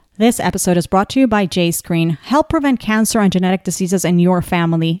This episode is brought to you by JScreen. Help prevent cancer and genetic diseases in your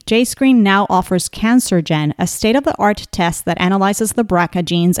family. JScreen now offers CancerGen, a state-of-the-art test that analyzes the BRCA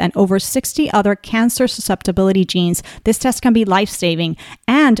genes and over 60 other cancer susceptibility genes. This test can be life-saving.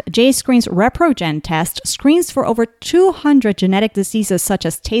 And JScreen's ReproGen test screens for over 200 genetic diseases such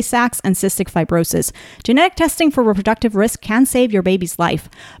as Tay-Sachs and cystic fibrosis. Genetic testing for reproductive risk can save your baby's life.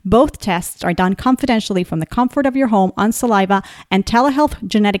 Both tests are done confidentially from the comfort of your home on saliva, and telehealth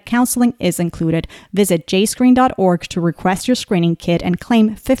genetic counseling is included. Visit jscreen.org to request your screening kit and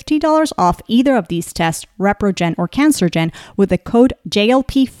claim $50 off either of these tests, ReproGen or CancerGen, with the code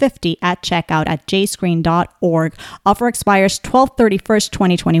JLP50 at checkout at jscreen.org. Offer expires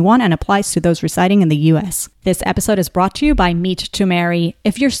 12/31/2021 and applies to those residing in the U.S. This episode is brought to you by Meet to Marry.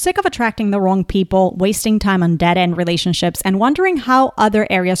 If you're sick of attracting the wrong people, wasting time on dead-end relationships, and wondering how other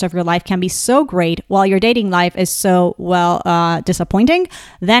areas of your life can be so great while your dating life is so, disappointing,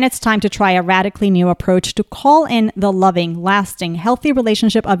 then it's time to try a radically new approach to call in the loving, lasting, healthy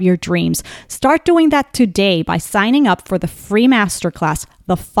relationship of your dreams. Start doing that today by signing up for the free masterclass,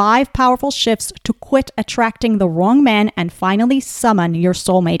 The 5 Powerful Shifts to Quit Attracting the Wrong Men and Finally Summon Your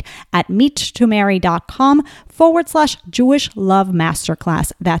Soulmate at meettomarry.com/Jewish Love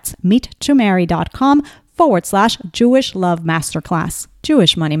Masterclass. That's meettomarry.com/Jewish Love Masterclass.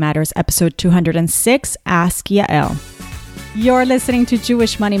 Jewish Money Matters, episode 206, Ask Yael. You're listening to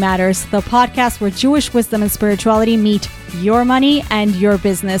Jewish Money Matters, the podcast where Jewish wisdom and spirituality meet your money and your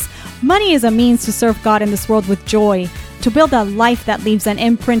business. Money is a means to serve God in this world with joy, to build a life that leaves an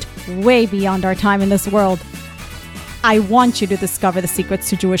imprint way beyond our time in this world. I want you to discover the secrets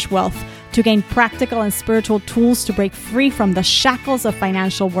to Jewish wealth, to gain practical and spiritual tools to break free from the shackles of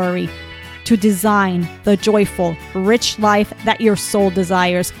financial worry, to design the joyful, rich life that your soul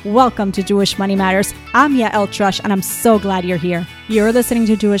desires. Welcome to Jewish Money Matters. I'm Yael Trush, and I'm so glad you're here. You're listening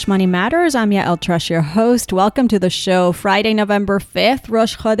to Jewish Money Matters. I'm Yael Trush, your host. Welcome to the show. Friday, November 5th,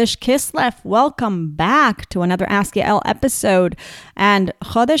 Rosh Chodesh Kislev. Welcome back to another Ask Yael episode. And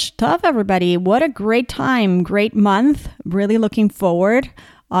Chodesh Tov, everybody. What a great time, great month. Really looking forward.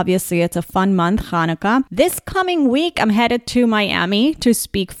 Obviously, it's a fun month, Hanukkah. This coming week, I'm headed to Miami to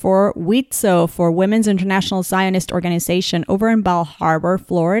speak for WITZO, for Women's International Zionist Organization, over in Bal Harbour,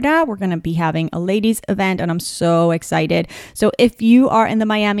 Florida. We're going to be having a ladies event, and I'm so excited. So if you are in the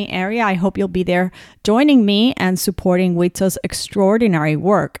Miami area, I hope you'll be there joining me and supporting WITZO's extraordinary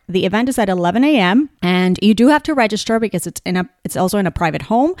work. The event is at 11 a.m., and you do have to register because it's also in a private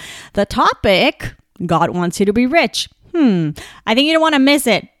home. The topic, God wants you to be rich. I think you don't want to miss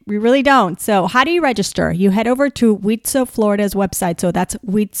it. We really don't. So how do you register? You head over to WITZO Florida's website. So that's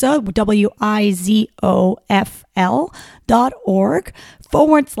WITZO,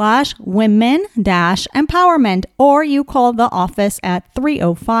 WIZO.org/women-empowerment, or you call the office at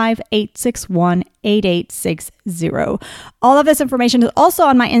 305-861-8860. All of this information is also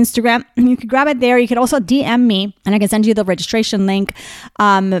on my Instagram. You can grab it there. You can also DM me and I can send you the registration link.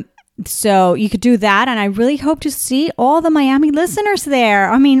 So you could do that. And I really hope to see all the Miami listeners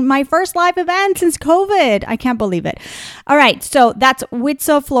there. I mean, my first live event since COVID. I can't believe it. All right. So that's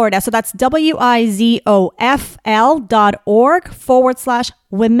WITZO Florida. So that's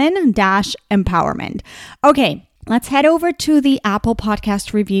WIZOFL.org/women-empowerment. Okay. Let's head over to the Apple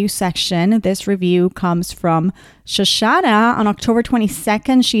Podcast review section. This review comes from Shoshana on October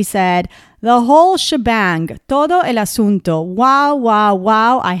 22nd. She said, "The whole shebang, todo el asunto. Wow, wow,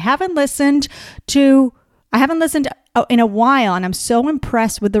 wow. I haven't listened in a while, and I'm so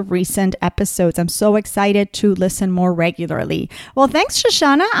impressed with the recent episodes. I'm so excited to listen more regularly." Well, thanks,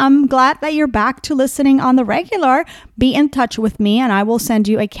 Shoshana. I'm glad that you're back to listening on the regular. Be in touch with me, and I will send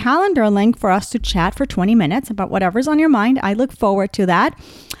you a calendar link for us to chat for 20 minutes about whatever's on your mind. I look forward to that.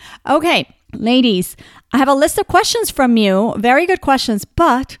 Okay, ladies, I have a list of questions from you, very good questions,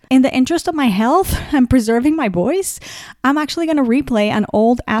 but in the interest of my health and preserving my voice, I'm actually going to replay an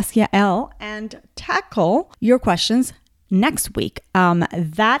old Ask Yael and tackle your questions next week.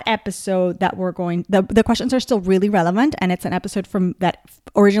 That episode that the questions are still really relevant, and it's an episode from that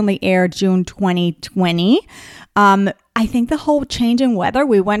originally aired June 2020. I think the whole change in weather,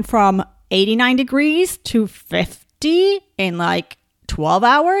 we went from 89 degrees to 50 in like 12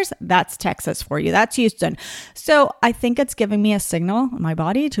 hours, that's Texas for you. That's Houston. So I think it's giving me a signal in my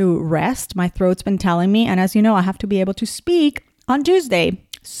body to rest. My throat's been telling me. And as you know, I have to be able to speak on Tuesday.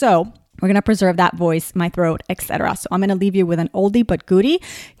 So we're going to preserve that voice, my throat, etc. So I'm going to leave you with an oldie but goodie.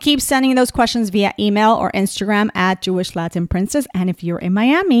 Keep sending those questions via email or Instagram at Jewish Latin Princess. And if you're in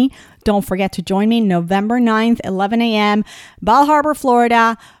Miami, don't forget to join me November 9th, 11 a.m., Bal Harbour,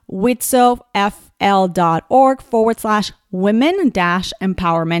 Florida, WITZO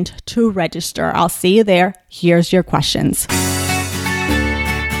hayaL.org/women-empowerment to register. I'll see you there. Here's your questions.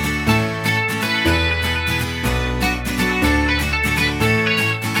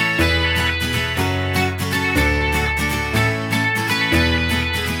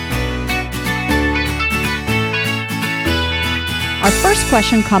 Our first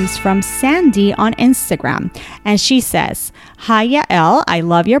question comes from Sandy on Instagram, and she says, "Hi Yael, I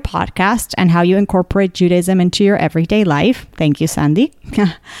love your podcast and how you incorporate Judaism into your everyday life." Thank you, Sandy.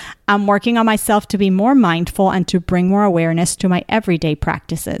 "I'm working on myself to be more mindful and to bring more awareness to my everyday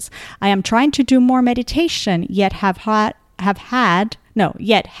practices. I am trying to do more meditation, yet have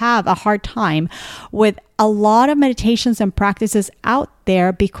a hard time with a lot of meditations and practices out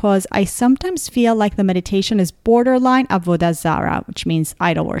there because I sometimes feel like the meditation is borderline avodah zara, which means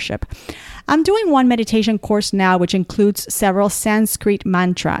idol worship. I'm doing one meditation course now, which includes several Sanskrit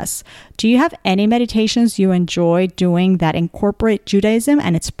mantras. Do you have any meditations you enjoy doing that incorporate Judaism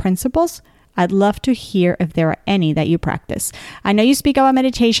and its principles? I'd love to hear if there are any that you practice. I know you speak about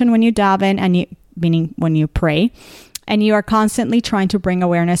meditation when you daven, meaning when you pray, and you are constantly trying to bring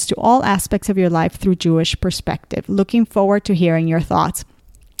awareness to all aspects of your life through Jewish perspective. Looking forward to hearing your thoughts."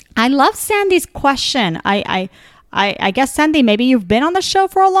 I love Sandy's question. I guess, Sandy, maybe you've been on the show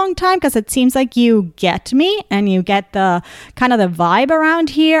for a long time because it seems like you get me and you get the kind of the vibe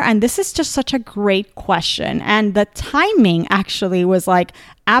around here. And this is just such a great question. And the timing actually was like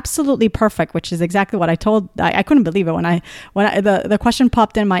absolutely perfect, which is exactly what I told. I couldn't believe it when the question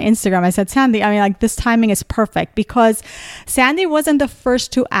popped in my Instagram. I said, Sandy, this timing is perfect because Sandy wasn't the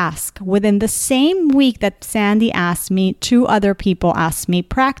first to ask. Within the same week that Sandy asked me, 2 other people asked me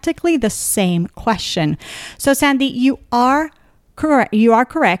practically the same question. So Sandy, you are correct. You are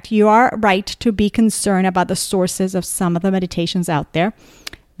correct. You are right to be concerned about the sources of some of the meditations out there.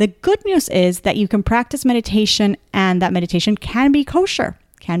 The good news is that you can practice meditation and that meditation can be kosher,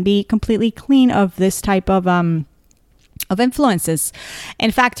 can be completely clean of this type of influences. In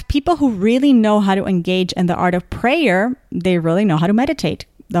fact, people who really know how to engage in the art of prayer, they really know how to meditate.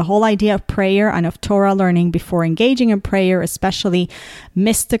 The whole idea of prayer and of Torah learning before engaging in prayer, especially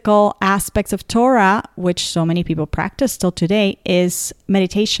mystical aspects of Torah, which so many people practice still today, is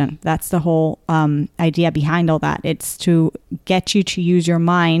meditation. That's the whole idea behind all that. It's to get you to use your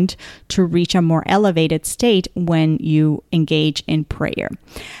mind to reach a more elevated state when you engage in prayer.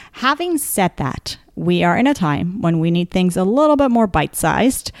 Having said that, we are in a time when we need things a little bit more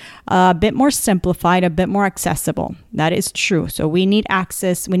bite-sized, a bit more simplified, a bit more accessible. That is true. So we need to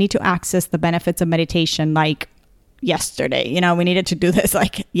access the benefits of meditation like yesterday. We needed to do this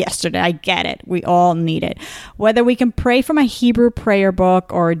like yesterday. I get it. We all need it. Whether we can pray from a Hebrew prayer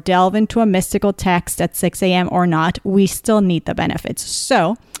book or delve into a mystical text at 6 a.m. or not, we still need the benefits.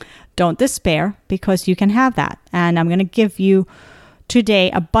 So don't despair because you can have that. And I'm going to give you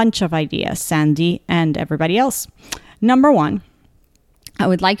today a bunch of ideas, Sandy and everybody else. Number 1, I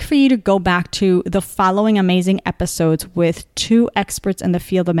would like for you to go back to the following amazing episodes with 2 experts in the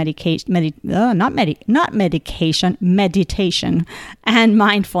field of meditation and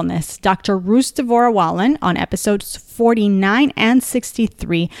mindfulness. Dr. Ruth Devora Wallen on episodes 49 and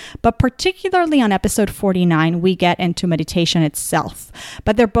 63, but particularly on episode 49, we get into meditation itself.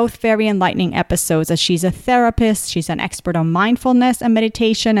 But they're both very enlightening episodes as she's a therapist, she's an expert on mindfulness and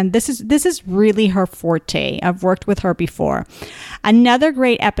meditation, and this is really her forte. I've worked with her before. Another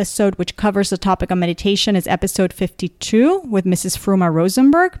great episode which covers the topic of meditation is episode 52 with Mrs. Fruma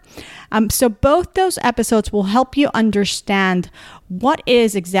Rosenberg. So both those episodes will help you understand what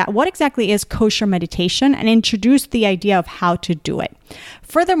exactly is kosher meditation and introduce the idea of how to do it.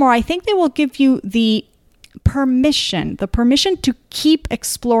 Furthermore, I think they will give you the permission to keep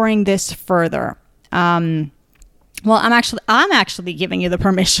exploring this further. I'm actually giving you the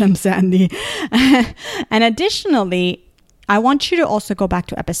permission, Sandy. And additionally, I want you to also go back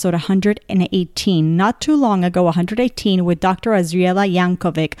to episode 118, not too long ago, 118, with Dr. Azriela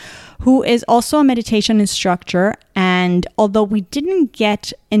Yankovic, who is also a meditation instructor. And although we didn't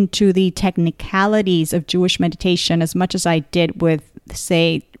get into the technicalities of Jewish meditation as much as I did with,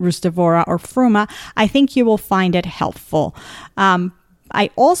 say, Ruth Devora or Fruma, I think you will find it helpful. I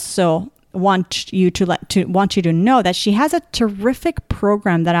also want you to know that she has a terrific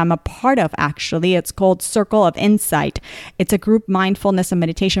program that I'm a part of, actually. It's called Circle of Insight. It's a group mindfulness and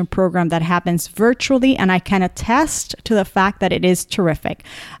meditation program that happens virtually, and I can attest to the fact that it is terrific.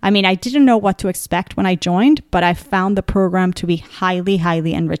 I didn't know what to expect when I joined, but I found the program to be highly,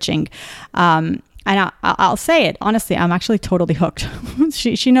 highly enriching. I'll say it honestly, I'm actually totally hooked.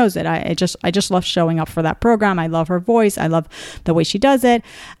 She knows it. I just love showing up for that program. I love her voice. I love the way she does it.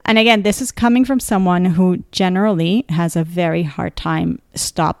 And again, this is coming from someone who generally has a very hard time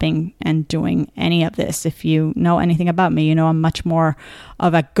stopping and doing any of this. If you know anything about me, you know I'm much more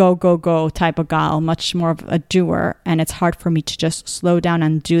of a go type of gal, much more of a doer, and it's hard for me to just slow down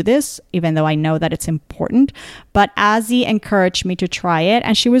and do this, even though I know that it's important. But Azzy encouraged me to try it,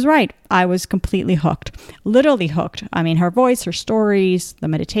 and she was right. I was completely hooked, literally hooked. I mean, her voice, her stories, the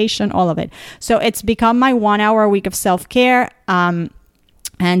meditation, all of it. So it's become my 1 hour a week of self-care.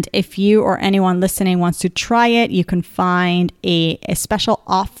 And if you or anyone listening wants to try it, you can find a special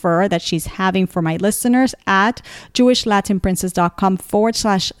offer that she's having for my listeners at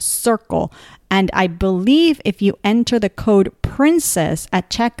jewishlatinprincess.com/circle. And I believe if you enter the code PRINCESS at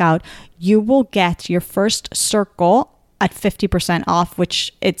checkout, you will get your first circle at 50% off,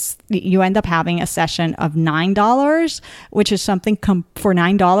 which you end up having a session of $9, which is something for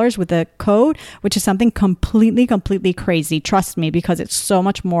 $9 with the code, which is something completely crazy. Trust me, because it's so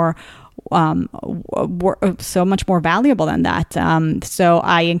much more valuable than that. So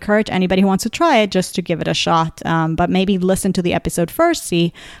I encourage anybody who wants to try it just to give it a shot. But maybe listen to the episode first,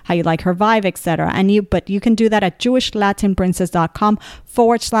 see how you like her vibe, etc. But you can do that at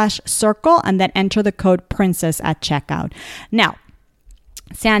jewishlatinprincess.com/circle and then enter the code PRINCESS at checkout. Now,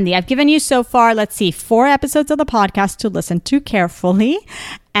 Sandy, I've given you so far, 4 episodes of the podcast to listen to carefully.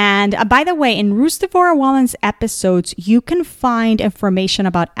 And by the way, in Ruth Devora Wallen's episodes, you can find information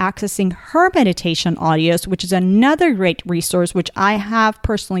about accessing her meditation audios, which is another great resource, which I have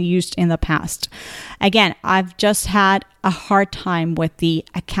personally used in the past. Again, I've just had a hard time with the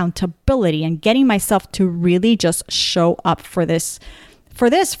accountability and getting myself to really just show up for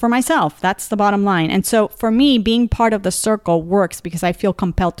myself. That's the bottom line. And so for me, being part of the circle works because I feel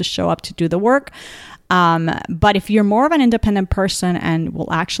compelled to show up to do the work. But if you're more of an independent person and will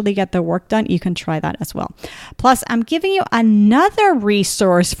actually get the work done, you can try that as well. Plus, I'm giving you another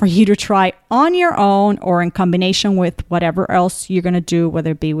resource for you to try on your own or in combination with whatever else you're going to do,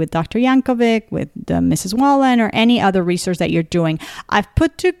 whether it be with Dr. Yankovic, with Mrs. Wallen, or any other resource that you're doing. I've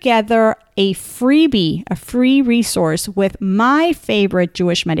put together a free resource with my favorite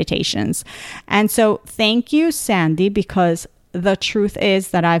Jewish meditations. And so thank you, Sandy, because the truth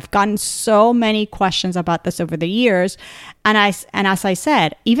is that I've gotten so many questions about this over the years. And as I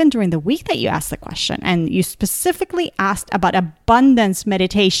said, even during the week that you asked the question, and you specifically asked about abundance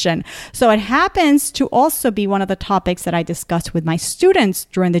meditation. So it happens to also be one of the topics that I discussed with my students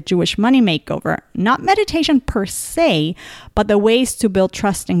during the Jewish Money Makeover. Not meditation per se, but the ways to build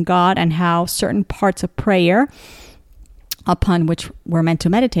trust in God and how certain parts of prayer, upon which we're meant to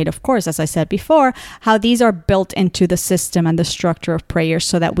meditate, of course, as I said before, how these are built into the system and the structure of prayer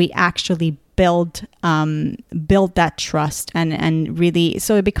so that we actually build that trust and really,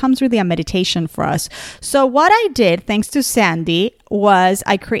 so it becomes really a meditation for us. So what I did, thanks to Sandy, was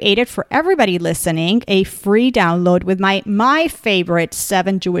I created for everybody listening a free download with my favorite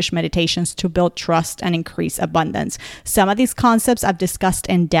 7 Jewish meditations to build trust and increase abundance. Some of these concepts I've discussed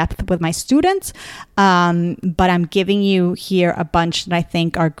in depth with my students, but I'm giving you here a bunch that I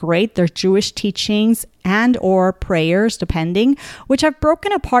think are great. They're Jewish teachings and or prayers, depending, which I've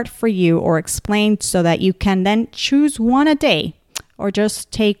broken apart for you or explained so that you can then choose one a day, or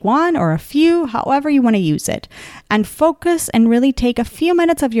just take one or a few, however you want to use it, and focus and really take a few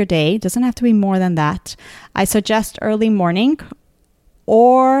minutes of your day. It doesn't have to be more than that. I suggest early morning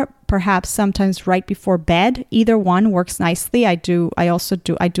or perhaps sometimes right before bed. Either one works nicely. I do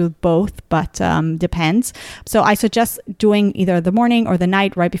both, but depends. So I suggest doing either the morning or the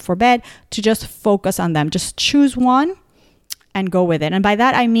night right before bed to just focus on them. Just choose one and go with it. And by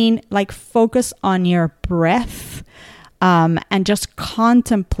that, I mean focus on your breath. And just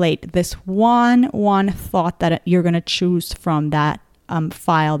contemplate this one thought that you're going to choose from that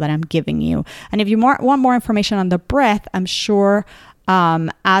file that I'm giving you. And if you want more information on the breath, I'm sure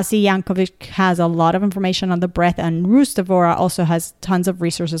Azzy Yankovic has a lot of information on the breath, and Ruth Devora also has tons of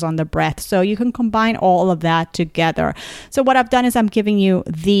resources on the breath. So you can combine all of that together. So what I've done is I'm giving you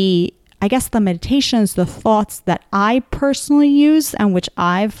the meditations, the thoughts that I personally use and which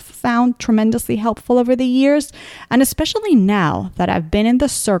I've found tremendously helpful over the years. And especially now that I've been in the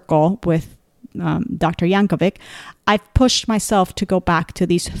circle with Dr. Yankovic, I've pushed myself to go back to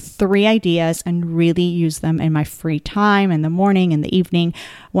these 3 ideas and really use them in my free time, in the morning, in the evening,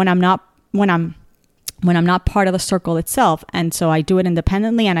 when I'm when I'm not part of the circle itself. And so I do it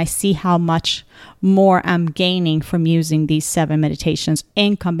independently, and I see how much more I'm gaining from using these 7 meditations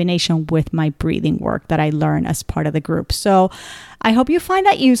in combination with my breathing work that I learn as part of the group. So I hope you find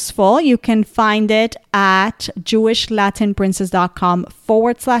that useful. You can find it at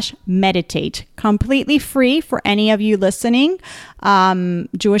jewishlatinprincess.com/meditate. Completely free for any of you listening.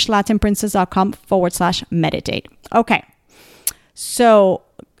 jewishlatinprincess.com/meditate. Okay. So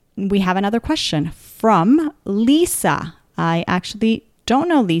we have another question from Lisa. I actually don't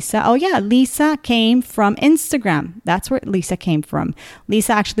know Lisa. Oh yeah, Lisa came from Instagram. That's where Lisa came from.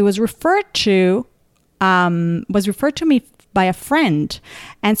 Lisa actually was referred to me by a friend.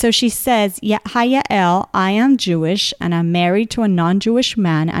 And so she says, yeah, hi Yael, I am Jewish and I'm married to a non-Jewish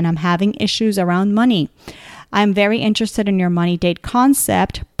man and I'm having issues around money. I'm very interested in your money date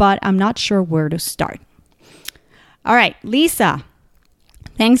concept, but I'm not sure where to start. All right, Lisa,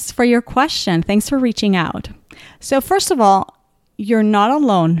 thanks for your question. Thanks for reaching out. So first of all, you're not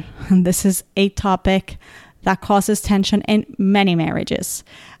alone. This is a topic that causes tension in many marriages.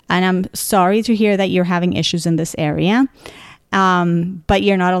 And I'm sorry to hear that you're having issues in this area. But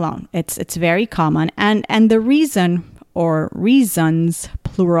you're not alone. It's very common. And the reason, or reasons,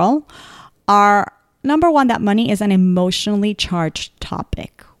 plural, are number one, that money is an emotionally charged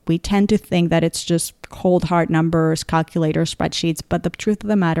topic. We tend to think that it's just cold hard numbers, calculators, spreadsheets, but the truth of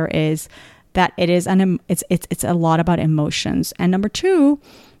the matter is that it's a lot about emotions. And number two,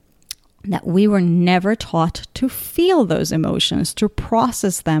 that we were never taught to feel those emotions, to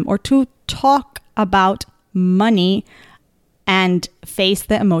process them, or to talk about money and face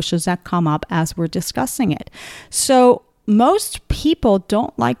the emotions that come up as we're discussing it. So most people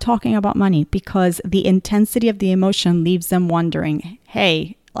don't like talking about money because the intensity of the emotion leaves them wondering,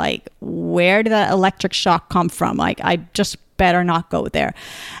 hey, like, where did that electric shock come from? Like, I just better not go there.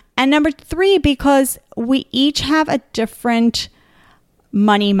 And number three, because we each have a different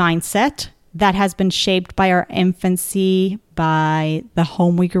money mindset that has been shaped by our infancy, by the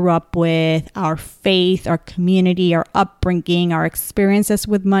home we grew up with, our faith, our community, our upbringing, our experiences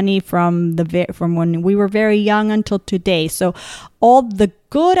with money from when we were very young until today. So all the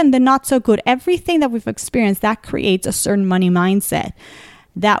good and the not so good, everything that we've experienced, that creates a certain money mindset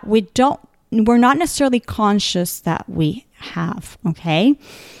that we're not necessarily conscious that we have, okay?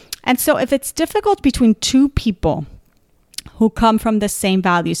 And so if it's difficult between two people who come from the same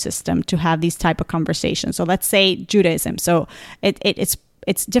value system to have these type of conversations. So let's say Judaism. So it's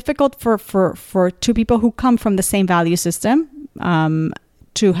difficult for two people who come from the same value system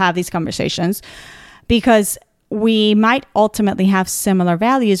to have these conversations, because we might ultimately have similar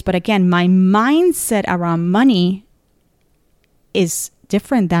values. But again, my mindset around money is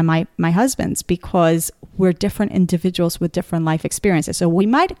different than my husband's, because we're different individuals with different life experiences. So we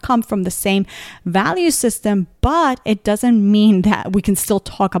might come from the same value system, but it doesn't mean that we can still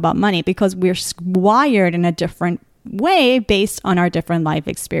talk about money, because we're wired in a different way based on our different life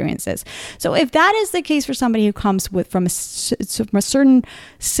experiences. So if that is the case for somebody who comes from a certain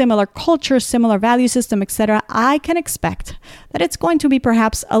similar culture, similar value system, etc., I can expect that it's going to be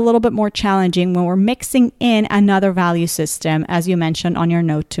perhaps a little bit more challenging when we're mixing in another value system, as you mentioned on your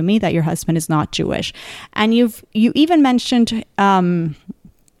note to me that your husband is not Jewish. And you even mentioned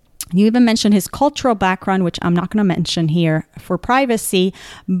his cultural background, which I'm not going to mention here for privacy.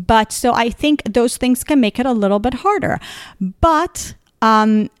 But so I think those things can make it a little bit harder. But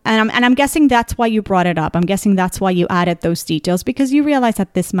and I'm guessing that's why you brought it up. I'm guessing that's why you added those details, because you realize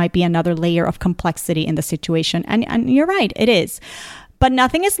that this might be another layer of complexity in the situation. And you're right, it is. But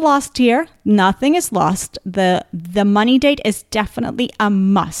nothing is lost here. Nothing is lost. The money date is definitely a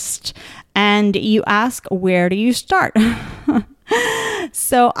must. And you ask, where do you start?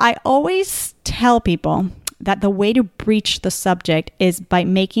 So I always tell people that the way to breach the subject is by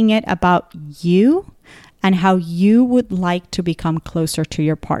making it about you and how you would like to become closer to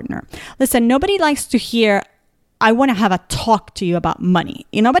your partner. Listen, nobody likes to hear, I want to have a talk to you about money.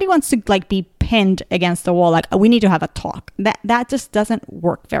 Nobody wants to be pinned against the wall, we need to have a talk. That just doesn't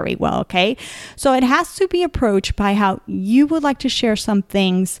work very well, okay? So it has to be approached by how you would like to share some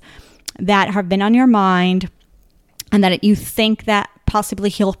things that have been on your mind, and that you think that possibly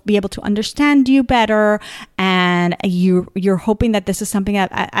he'll be able to understand you better, and you're hoping that this is something that,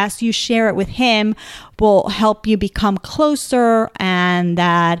 as you share it with him, will help you become closer, and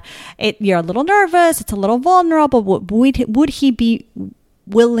that you're a little nervous, it's a little vulnerable. Would he be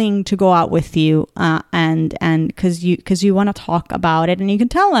willing to go out with you, and because you want to talk about it, and you can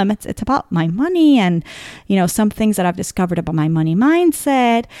tell him it's about my money, and some things that I've discovered about my money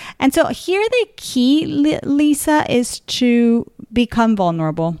mindset. And so here the key, Lisa, is to become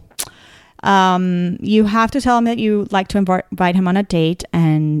vulnerable. You have to tell him that you like to invite him on a date,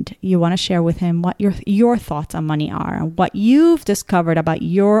 and you want to share with him what your thoughts on money are, and what you've discovered about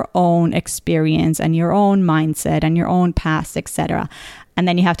your own experience and your own mindset and your own past, etc. And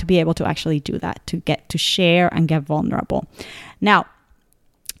then you have to be able to actually do that, to get to share and get vulnerable. Now,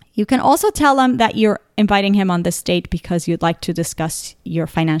 you can also tell him that you're inviting him on this date because you'd like to discuss your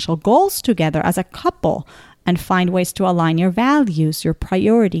financial goals together as a couple and find ways to align your values, your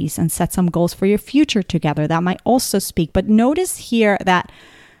priorities, and set some goals for your future together. That might also speak. But notice here that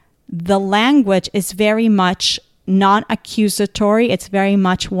the language is very much non-accusatory. It's very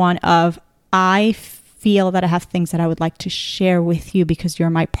much one of, I feel that I have things that I would like to share with you because you're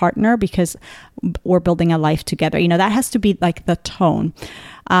my partner, because we're building a life together. That has to be like the tone.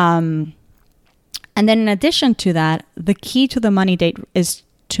 And then in addition to that, the key to the money date is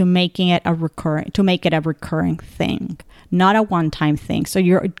to make it a recurring thing, not a one-time thing. So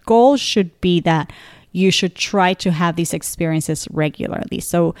your goal should be that you should try to have these experiences regularly.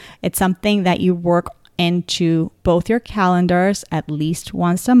 So it's something that you work into both your calendars at least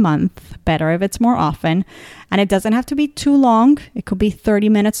once a month, better if it's more often. And it doesn't have to be too long. It could be 30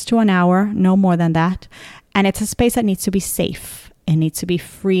 minutes to an hour, no more than that. And it's a space that needs to be safe. It needs to be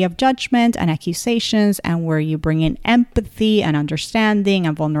free of judgment and accusations, and where you bring in empathy and understanding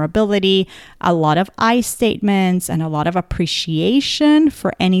and vulnerability, a lot of I statements, and a lot of appreciation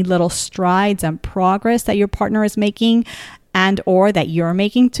for any little strides and progress that your partner is making and or that you're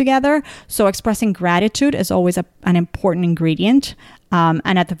making together. So expressing gratitude is always an important ingredient. And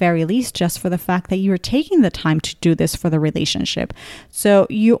at the very least, just for the fact that you're taking the time to do this for the relationship. So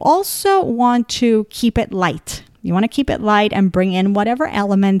you also want to keep it light. You want to keep it light and bring in whatever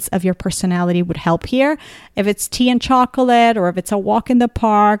elements of your personality would help here. If it's tea and chocolate, or if it's a walk in the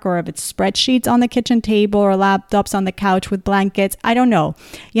park, or if it's spreadsheets on the kitchen table, or laptops on the couch with blankets, I don't know.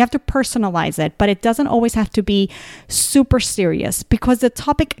 You have to personalize it, but it doesn't always have to be super serious, because the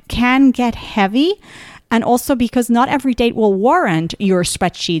topic can get heavy, and also because not every date will warrant your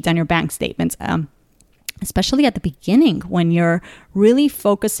spreadsheets and your bank statements. Especially at the beginning, when you're really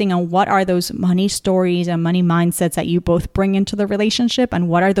focusing on what are those money stories and money mindsets that you both bring into the relationship, and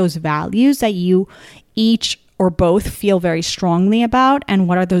what are those values that you each or both feel very strongly about, and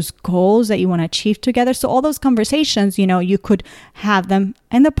what are those goals that you want to achieve together. So all those conversations, you could have them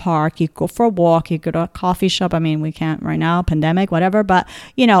in the park, you go for a walk, you go to a coffee shop. I mean, we can't right now, pandemic, whatever, but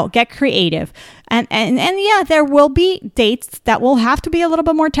get creative. And yeah, there will be dates that will have to be a little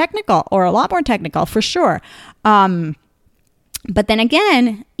bit more technical, or a lot more technical for sure. But then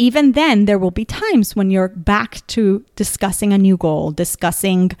again, even then, there will be times when you're back to discussing a new goal,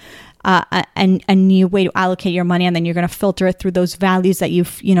 discussing a new way to allocate your money, and then you're going to filter it through those values that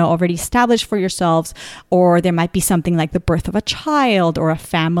you've already established for yourselves. Or there might be something like the birth of a child, or a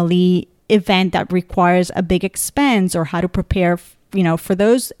family event that requires a big expense, or how to prepare for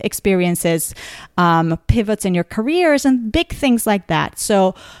those experiences, pivots in your careers, and big things like that.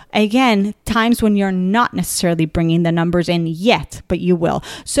 So again, times when you're not necessarily bringing the numbers in yet, but you will.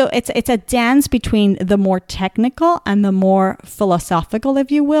 So it's a dance between the more technical and the more philosophical,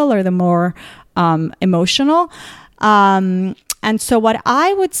 if you will, or the more emotional. And so what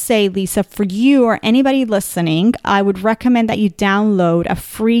I would say, Lisa, for you or anybody listening, I would recommend that you download a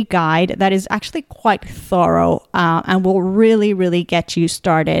free guide that is actually quite thorough and will really, really get you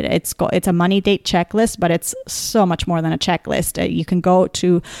started. It's a money date checklist, but it's so much more than a checklist. You can go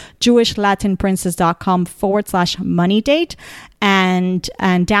to jewishlatinprincess.com/money date and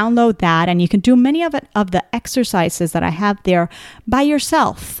download that, and you can do many of the exercises that I have there by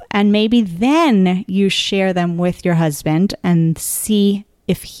yourself, and maybe then you share them with your husband and see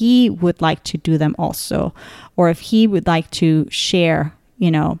if he would like to do them also, or if he would like to share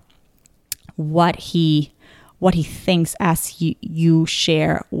what he thinks as you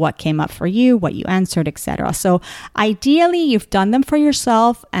share what came up for you, what you answered, etc. So ideally, you've done them for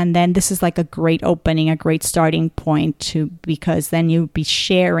yourself, and then this is like a great opening, a great starting point because then you'll be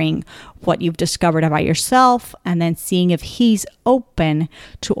sharing what you've discovered about yourself, and then seeing if he's open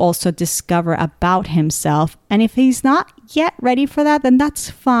to also discover about himself. And if he's not yet ready for that, then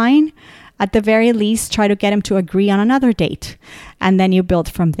that's fine. At the very least, try to get him to agree on another date. And then you build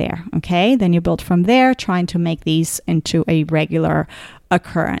from there, okay? Then you build from there, trying to make these into a regular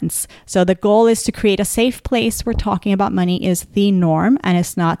occurrence. So the goal is to create a safe place where talking about money is the norm and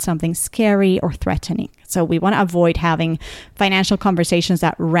it's not something scary or threatening. So we want to avoid having financial conversations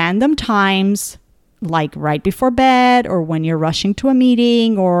at random times, like right before bed, or when you're rushing to a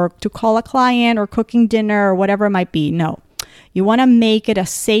meeting, or to call a client, or cooking dinner, or whatever it might be. No. You want to make it a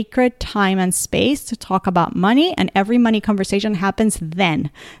sacred time and space to talk about money, and every money conversation happens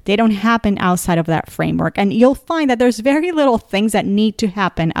then. They don't happen outside of that framework. And you'll find that there's very little things that need to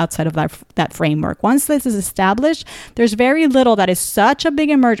happen outside of that framework. Once this is established, there's very little that is such a big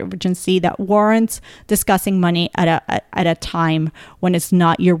emergency that warrants discussing money at a time when it's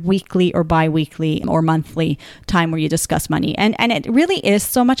not your weekly or bi-weekly or monthly time where you discuss money. And it really is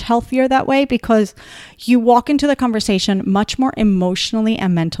so much healthier that way, because you walk into the conversation much more emotionally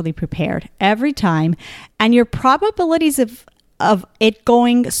and mentally prepared every time, and your probabilities of it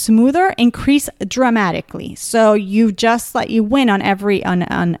going smoother increase dramatically. So you win on every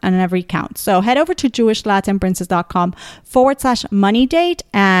count. So head over to jewishlatinprincess.com/money date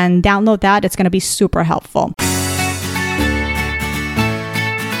and download that. It's going to be super helpful.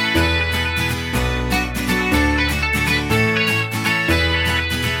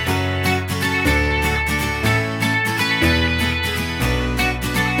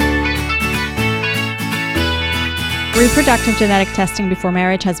 Reproductive genetic testing before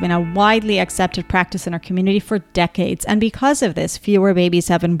marriage has been a widely accepted practice in our community for decades, and because of this, fewer babies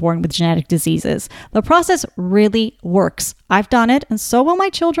have been born with genetic diseases. The process really works. I've done it, and so will my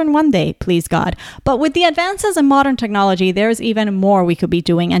children one day, please God. But with the advances in modern technology, there's even more we could be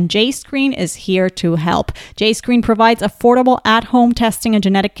doing, and JScreen is here to help. JScreen provides affordable at-home testing and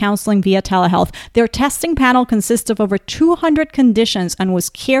genetic counseling via telehealth. Their testing panel consists of over 200 conditions and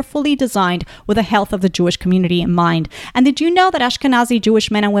was carefully designed with the health of the Jewish community in mind. And did you know that Ashkenazi Jewish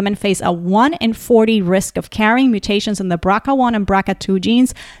men and women face a 1 in 40 risk of carrying mutations in the BRCA1 and BRCA2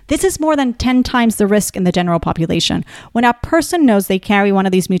 genes? This is more than 10 times the risk in the general population. When a person knows they carry one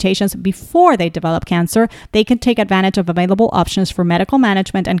of these mutations before they develop cancer, they can take advantage of available options for medical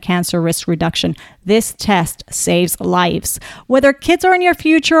management and cancer risk reduction. This test saves lives. Whether kids are in your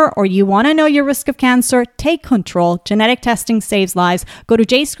future or you want to know your risk of cancer, take control. Genetic testing saves lives. Go to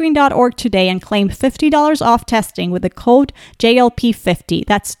jscreen.org today and claim $50 off testing with the code JLP50.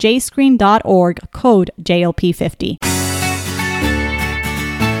 That's jscreen.org, code JLP50.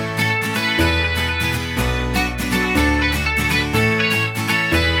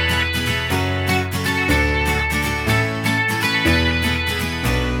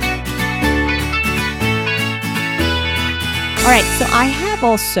 All right, so I have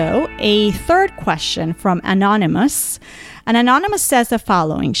also a third question from Anonymous. And Anonymous says the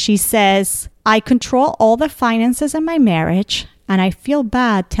following. She says, I control all the finances in my marriage, and I feel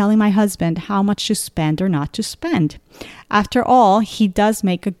bad telling my husband how much to spend or not to spend. After all, he does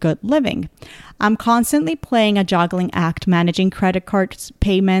make a good living. I'm constantly playing a juggling act, managing credit cards,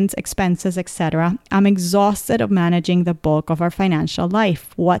 payments, expenses, etc. I'm exhausted of managing the bulk of our financial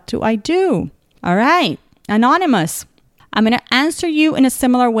life. What do I do? All right, Anonymous. I'm going to answer you in a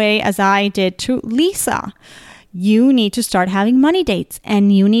similar way as I did to Lisa. You need to start having money dates,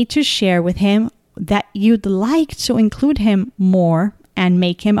 and you need to share with him that you'd like to include him more and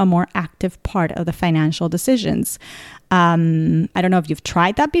make him a more active part of the financial decisions. I don't know if you've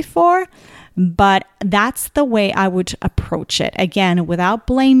tried that before, but that's the way I would approach it. Again, without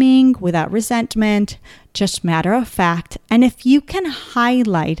blaming, without resentment, just matter of fact. And if you can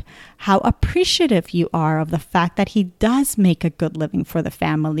highlight how appreciative you are of the fact that he does make a good living for the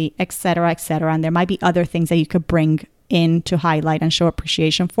family, etc., etc., and there might be other things that you could bring in to highlight and show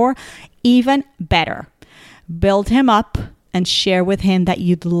appreciation for, even better. Build him up and share with him that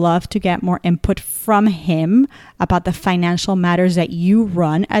you'd love to get more input from him about the financial matters that you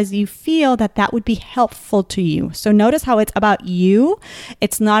run, as you feel that that would be helpful to you. So notice how it's about you.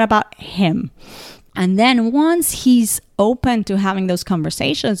 It's not about him. And then once he's open to having those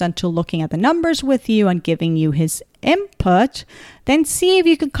conversations and to looking at the numbers with you and giving you his input, then see if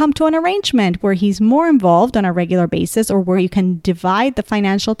you could come to an arrangement where he's more involved on a regular basis, or where you can divide the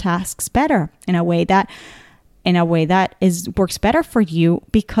financial tasks better in a way that works better for you,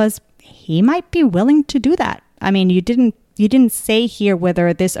 because he might be willing to do that. I mean, you didn't say here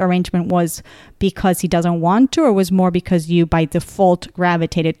whether this arrangement was because he doesn't want to, or was more because you by default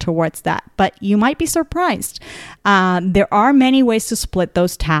gravitated towards that. But you might be surprised. There are many ways to split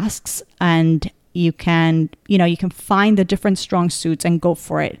those tasks, and you can find the different strong suits and go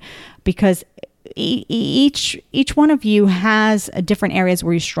for it, because each one of you has different areas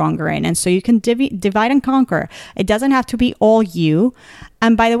where you're stronger in. And so you can divide and conquer. It doesn't have to be all you.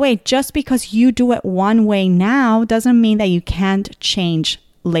 And by the way, just because you do it one way now doesn't mean that you can't change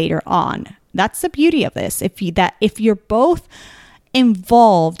later on. That's the beauty of this. If you're both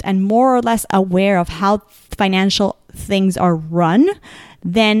involved and more or less aware of how financial things are run,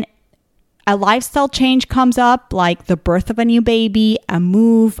 then a lifestyle change comes up, like the birth of a new baby, a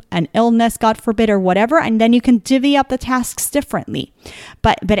move, an illness, God forbid, or whatever, and then you can divvy up the tasks differently.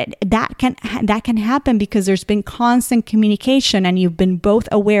 But that can happen because there's been constant communication and you've been both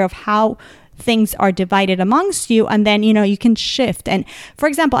aware of how things are divided amongst you, and then you can shift. And for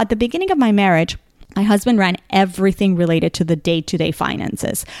example, at the beginning of my marriage, my husband ran everything related to the day-to-day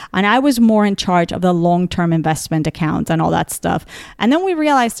finances. And I was more in charge of the long-term investment accounts and all that stuff. And then we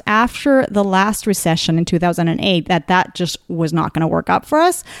realized after the last recession in 2008 that just was not going to work out for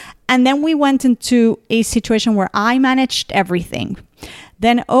us. And then we went into a situation where I managed everything.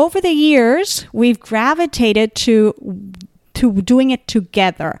 Then over the years, we've gravitated to doing it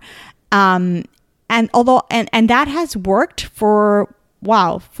together. And that has worked for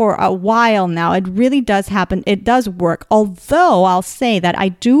a while now. It really does happen. It does work. Although I'll say that I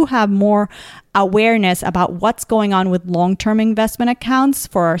do have more awareness about what's going on with long-term investment accounts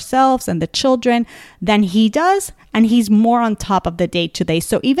for ourselves and the children than he does. And he's more on top of the day-to-day.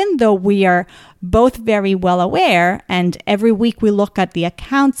 So even though we are both very well aware, and every week we look at the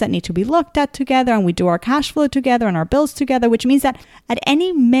accounts that need to be looked at together, and we do our cash flow together and our bills together, which means that at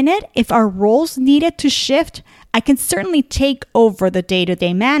any minute, if our roles needed to shift, I can certainly take over the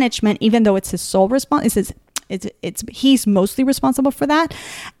day-to-day management, even though it's his sole responsibility. He's mostly responsible for that.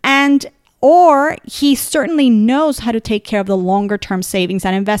 Or he certainly knows how to take care of the longer term savings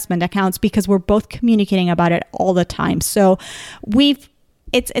and investment accounts because we're both communicating about it all the time. So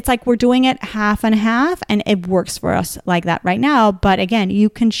it's like we're doing it half and half, and it works for us like that right now. But again,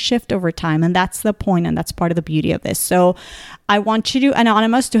 you can shift over time, and that's the point, and that's part of the beauty of this. So I want you to,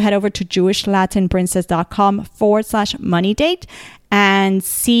 Anonymous, to head over to jewishlatinprincess.com/money-date and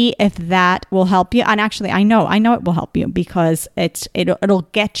see if that will help you. And actually, I know it will help you because it'll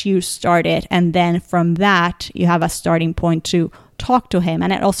get you started. And then from that, you have a starting point to talk to him.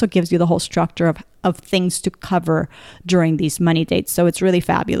 And it also gives you the whole structure of things to cover during these money dates. So it's really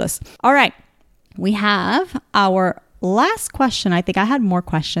fabulous. All right. We have our last question. I think I had more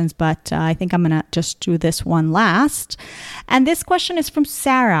questions, but I think I'm going to just do this one last. And this question is from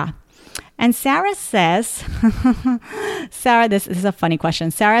Sarah. And Sarah says, this is a funny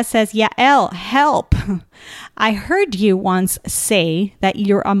question. Sarah says, Yael, help. I heard you once say that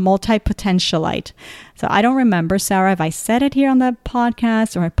you're a multi-potentialite. So I don't remember, Sarah, if I said it here on the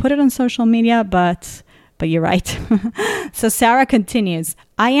podcast or I put it on social media, but you're right. So Sarah continues,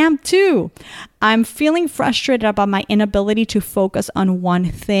 I am too. I'm feeling frustrated about my inability to focus on one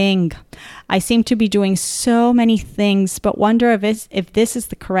thing. I seem to be doing so many things, but wonder if this is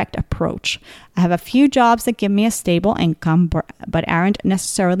the correct approach. I have a few jobs that give me a stable income, but aren't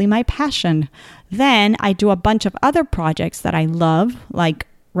necessarily my passion. Then I do a bunch of other projects that I love, like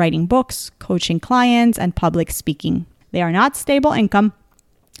writing books, coaching clients, and public speaking. They are not stable income,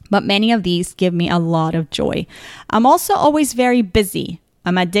 but many of these give me a lot of joy. I'm also always very busy.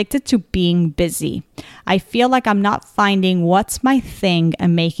 I'm addicted to being busy. I feel like I'm not finding what's my thing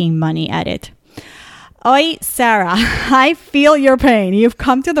and making money at it. Oi, Sarah, I feel your pain. You've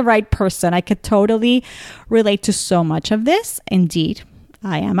come to the right person. I could totally relate to so much of this. Indeed,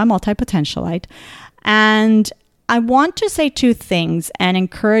 I am a multi-potentialite. And I want to say two things and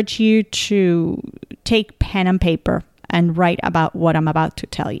encourage you to take pen and paper and write about what I'm about to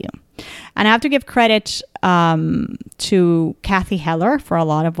tell you. And I have to give credit to Kathy Heller for a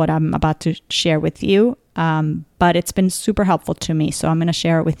lot of what I'm about to share with you. But it's been super helpful to me. So I'm going to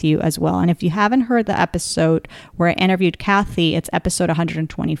share it with you as well. And if you haven't heard the episode where I interviewed Kathy, it's episode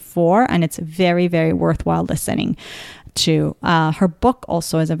 124. And it's very, very worthwhile listening to. Her book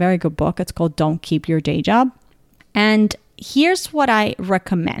also is a very good book. It's called Don't Keep Your Day Job. And here's what I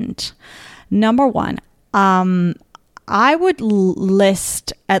recommend. Number one, I would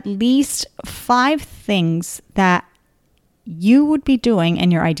list at least 5 things that you would be doing in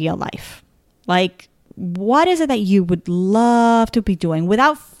your ideal life. Like, what is it that you would love to be doing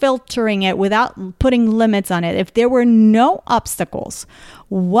without filtering it, without putting limits on it? If there were no obstacles,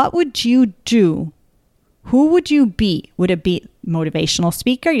 what would you do? Who would you be? Would it be motivational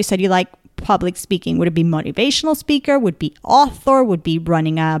speaker? You said you like public speaking. Would it be motivational speaker? Would it be author? Would it be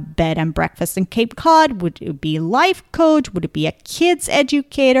running a bed and breakfast in Cape Cod? Would it be life coach? Would it be a kids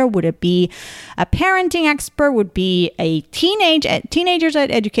educator? Would it be a parenting expert? Would it be a teenagers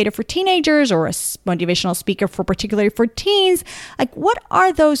educator for teenagers, or a motivational speaker particularly for teens? Like, what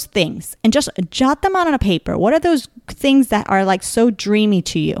are those things? And just jot them out on a paper. What are those things that are like so dreamy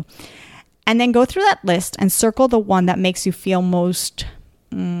to you? And then go through that list and circle the one that makes you feel most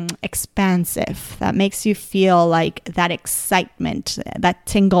expansive, that makes you feel like that excitement, that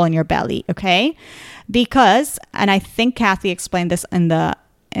tingle in your belly, okay? Because, and I think Kathy explained this in the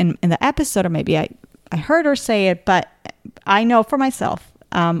in the episode, or maybe I heard her say it, but I know for myself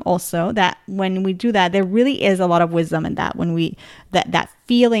also that when we do that, there really is a lot of wisdom in that. When we that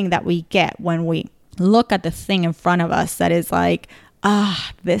feeling that we get when we look at the thing in front of us that is like,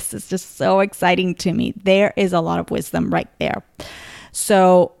 this is just so exciting to me. There is a lot of wisdom right there.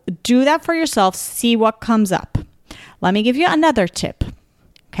 So do that for yourself. See what comes up. Let me give you another tip.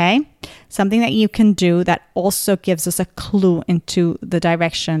 Okay. Something that you can do that also gives us a clue into the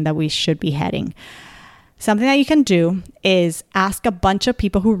direction that we should be heading. Something that you can do is ask a bunch of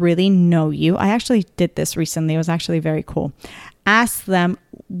people who really know you. I actually did this recently. It was actually very cool. Ask them,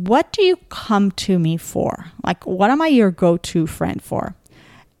 what do you come to me for? Like, what am I your go-to friend for?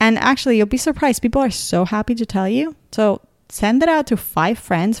 And actually, you'll be surprised. People are so happy to tell you. So send it out to 5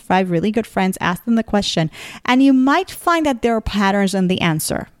 friends, 5 really good friends. Ask them the question. And you might find that there are patterns in the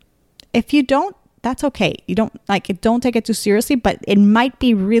answer. If you don't, that's okay. You don't take it too seriously, but it might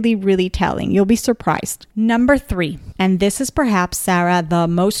be really, really telling. You'll be surprised. Number 3, and this is perhaps, Sarah, the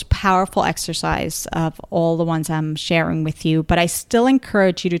most powerful exercise of all the ones I'm sharing with you, but I still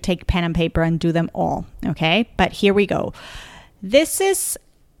encourage you to take pen and paper and do them all. Okay. But here we go. This is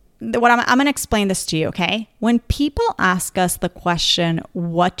what I'm going to explain this to you. Okay. When people ask us the question,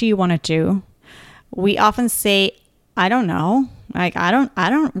 what do you want to do? We often say, I don't know. Like, I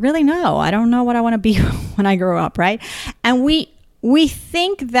don't really know. I don't know what I want to be when I grow up, right? And we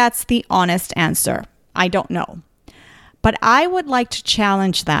think that's the honest answer. I don't know. But I would like to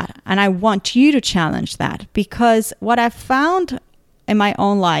challenge that. And I want you to challenge that, because what I've found in my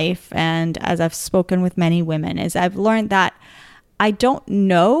own life, and as I've spoken with many women, is I've learned that I don't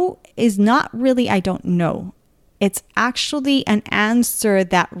know is not really I don't know. It's actually an answer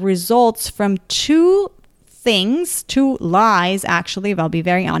that results from 2 lies, actually, if I'll be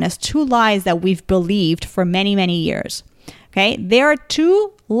very honest, 2 lies that we've believed for many, many years. Okay. There are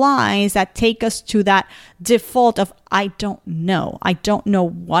 2 lies that take us to that default of, I don't know. I don't know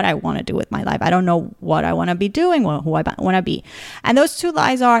what I want to do with my life. I don't know what I want to be doing, who I want to be. And those 2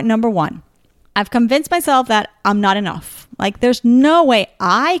 lies are, number 1, I've convinced myself that I'm not enough. Like, there's no way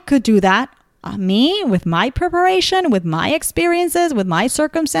I could do that. Me, with my preparation, with my experiences, with my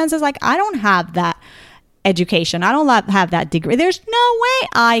circumstances, like, I don't have that education. I don't have that degree. There's no way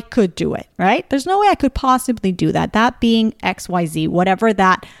I could do it, right? There's no way I could possibly do that. That being XYZ, whatever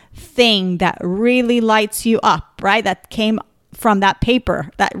that thing that really lights you up, right? That came from that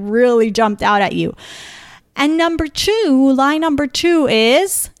paper that really jumped out at you. And lie number 2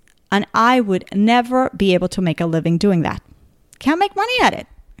 is, and I would never be able to make a living doing that. Can't make money at it.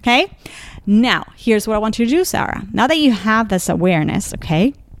 Okay. Now, here's what I want you to do, Sarah. Now that you have this awareness,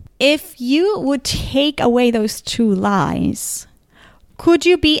 okay, if you would take away those 2 lies, could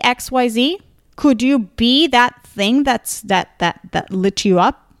you be XYZ? Could you be that thing that lit you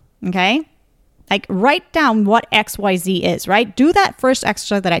up? Okay. Like, write down what XYZ is, right? Do that first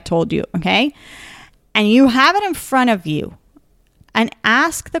exercise that I told you. Okay. And you have it in front of you, and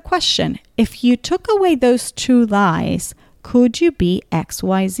ask the question, if you took away those 2 lies, could you be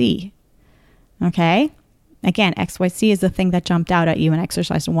XYZ? Okay. Again, XYZ is the thing that jumped out at you in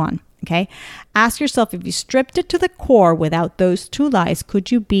exercise 1. Okay. Ask yourself, if you stripped it to the core without those 2 lies,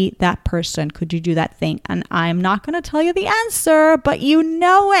 could you be that person? Could you do that thing? And I'm not going to tell you the answer, but you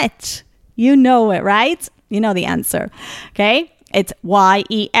know it. You know it, right? You know the answer. Okay. It's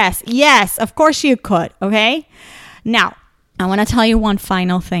YES. Yes, of course you could. Okay. Now, I want to tell you one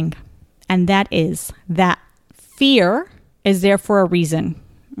final thing, and that is that fear is there for a reason.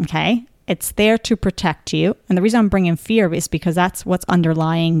 Okay. It's there to protect you. And the reason I'm bringing fear is because that's what's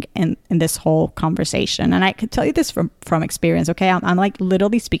underlying in this whole conversation. And I can tell you this from experience, okay? I'm like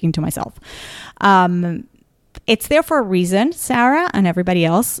literally speaking to myself. It's there for a reason, Sarah and everybody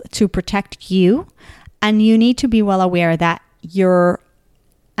else, to protect you. And you need to be well aware that your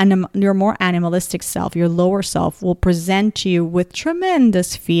more animalistic self, your lower self, will present you with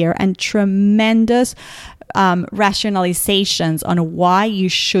tremendous fear and tremendous rationalizations on why you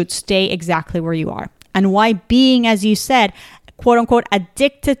should stay exactly where you are, and why being, as you said, quote unquote,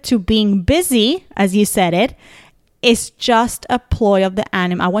 addicted to being busy, as you said it, is just a ploy of the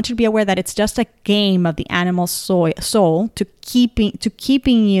animal. I want you to be aware that it's just a game of the animal soul to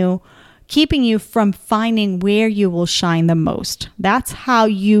keeping you from finding where you will shine the most. That's how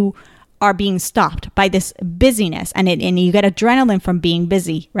you are being stopped by this busyness, and you get adrenaline from being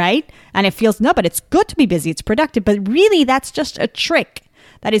busy, right? And it feels, no, but it's good to be busy, it's productive, but really that's just a trick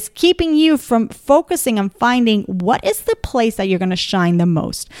that is keeping you from focusing on finding what is the place that you're going to shine the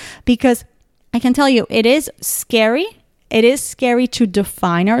most. Because I can tell you, it is scary. It is scary to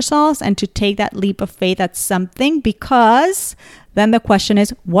define ourselves and to take that leap of faith at something, because then the question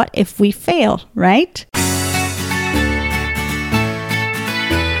is, what if we fail, right?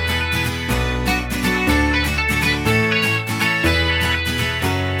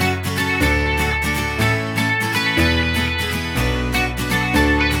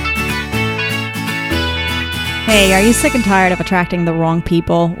 Hey, are you sick and tired of attracting the wrong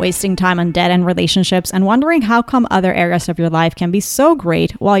people, wasting time on dead-end relationships, and wondering how come other areas of your life can be so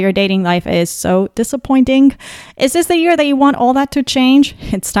great while your dating life is so disappointing? Is this the year that you want all that to change?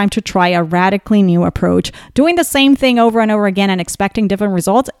 It's time to try a radically new approach. Doing the same thing over and over again and expecting different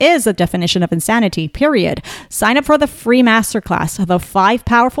results is a definition of insanity, period. Sign up for the free masterclass, the 5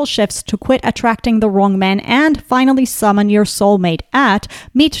 powerful shifts to quit attracting the wrong men and finally summon your soulmate at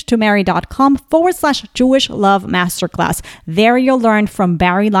meettomarry.com/Jewish Love Masterclass. There you'll learn from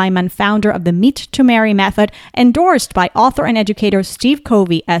Barry Lyman, founder of the Meet to Marry method, endorsed by author and educator Steve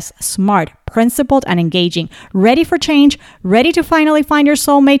Covey as smart, principled, and engaging. Ready for change? Ready to finally find your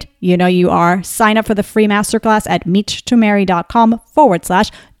soulmate? You know you are. Sign up for the free masterclass at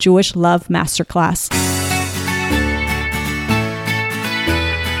meettomarry.com/Jewish Love Masterclass.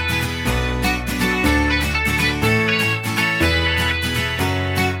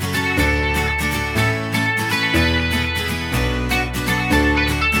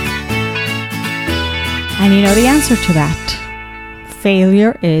 And you know the answer to that.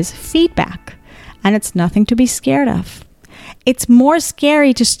 Failure is feedback, and it's nothing to be scared of. It's more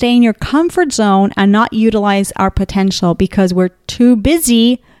scary to stay in your comfort zone and not utilize our potential because we're too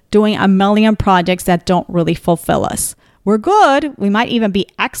busy doing a million projects that don't really fulfill us. We're good. We might even be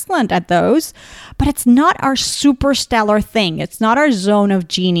excellent at those, but it's not our super stellar thing. It's not our zone of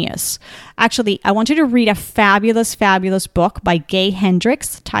genius. Actually, I want you to read a fabulous, fabulous book by Gay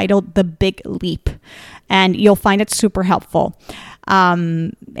Hendricks titled The Big Leap, and you'll find it super helpful.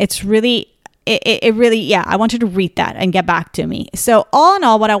 It's really, I want you to read that and get back to me. So all in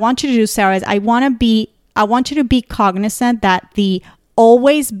all, what I want you to do, Sarah, is I want you to be cognizant that the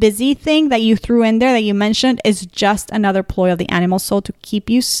always busy thing that you threw in there that you mentioned is just another ploy of the animal soul to keep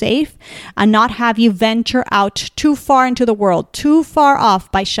you safe and not have you venture out too far into the world, too far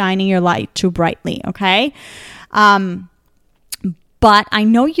off by shining your light too brightly, okay? But I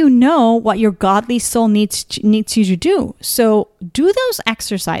know you know what your godly soul needs you to do. So do those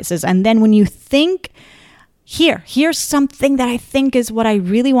exercises, and then when you think, here's something that I think is what I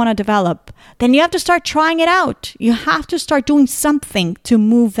really want to develop, then you have to start trying it out. You have to start doing something to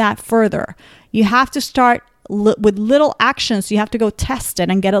move that further. You have to start with little actions. You have to go test it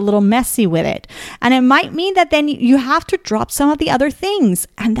and get a little messy with it. And it might mean that then you have to drop some of the other things,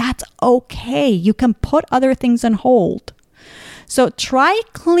 and that's okay. You can put other things on hold. So try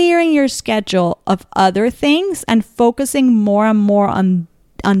clearing your schedule of other things and focusing more and more on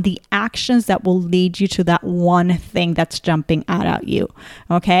the actions that will lead you to that one thing that's jumping out at you.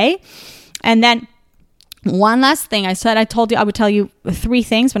 Okay. And then one last thing. I told you I would tell you 3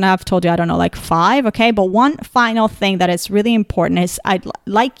 things, but now I've told you, 5. Okay. But one final thing that is really important is I'd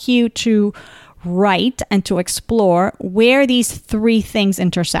like you to write and to explore where these 3 things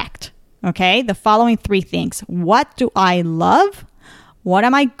intersect. Okay. The following 3 things. What do I love? What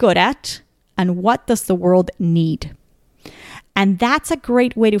am I good at? And what does the world need? And that's a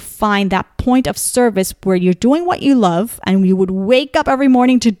great way to find that point of service where you're doing what you love and you would wake up every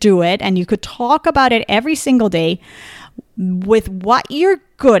morning to do it, and you could talk about it every single day with what you're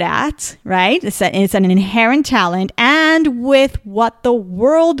good at, right? It's an inherent talent, and with what the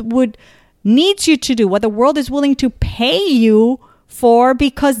world needs you to do, what the world is willing to pay you for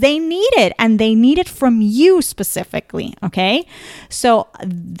because they need it, and they need it from you specifically, okay? So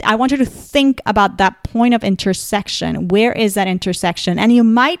I want you to think about that point of intersection. Where is that intersection? And you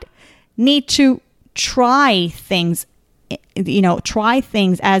might need to try things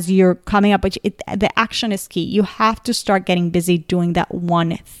as you're coming up, but the action is key. You have to start getting busy doing that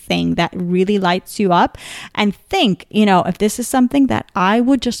one thing that really lights you up, and think, if this is something that I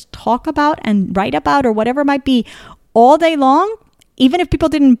would just talk about and write about or whatever it might be all day long, even if people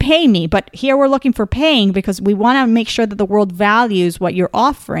didn't pay me, but here we're looking for paying because we want to make sure that the world values what you're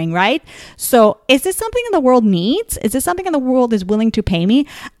offering, right? So is this something that the world needs? Is this something that the world is willing to pay me?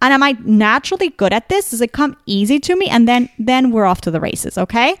 And am I naturally good at this? Does it come easy to me? And then we're off to the races,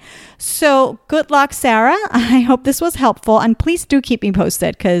 okay? So good luck, Sarah. I hope this was helpful. And please do keep me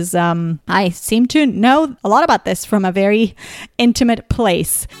posted because I seem to know a lot about this from a very intimate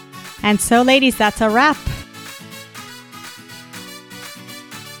place. And so, ladies, that's a wrap.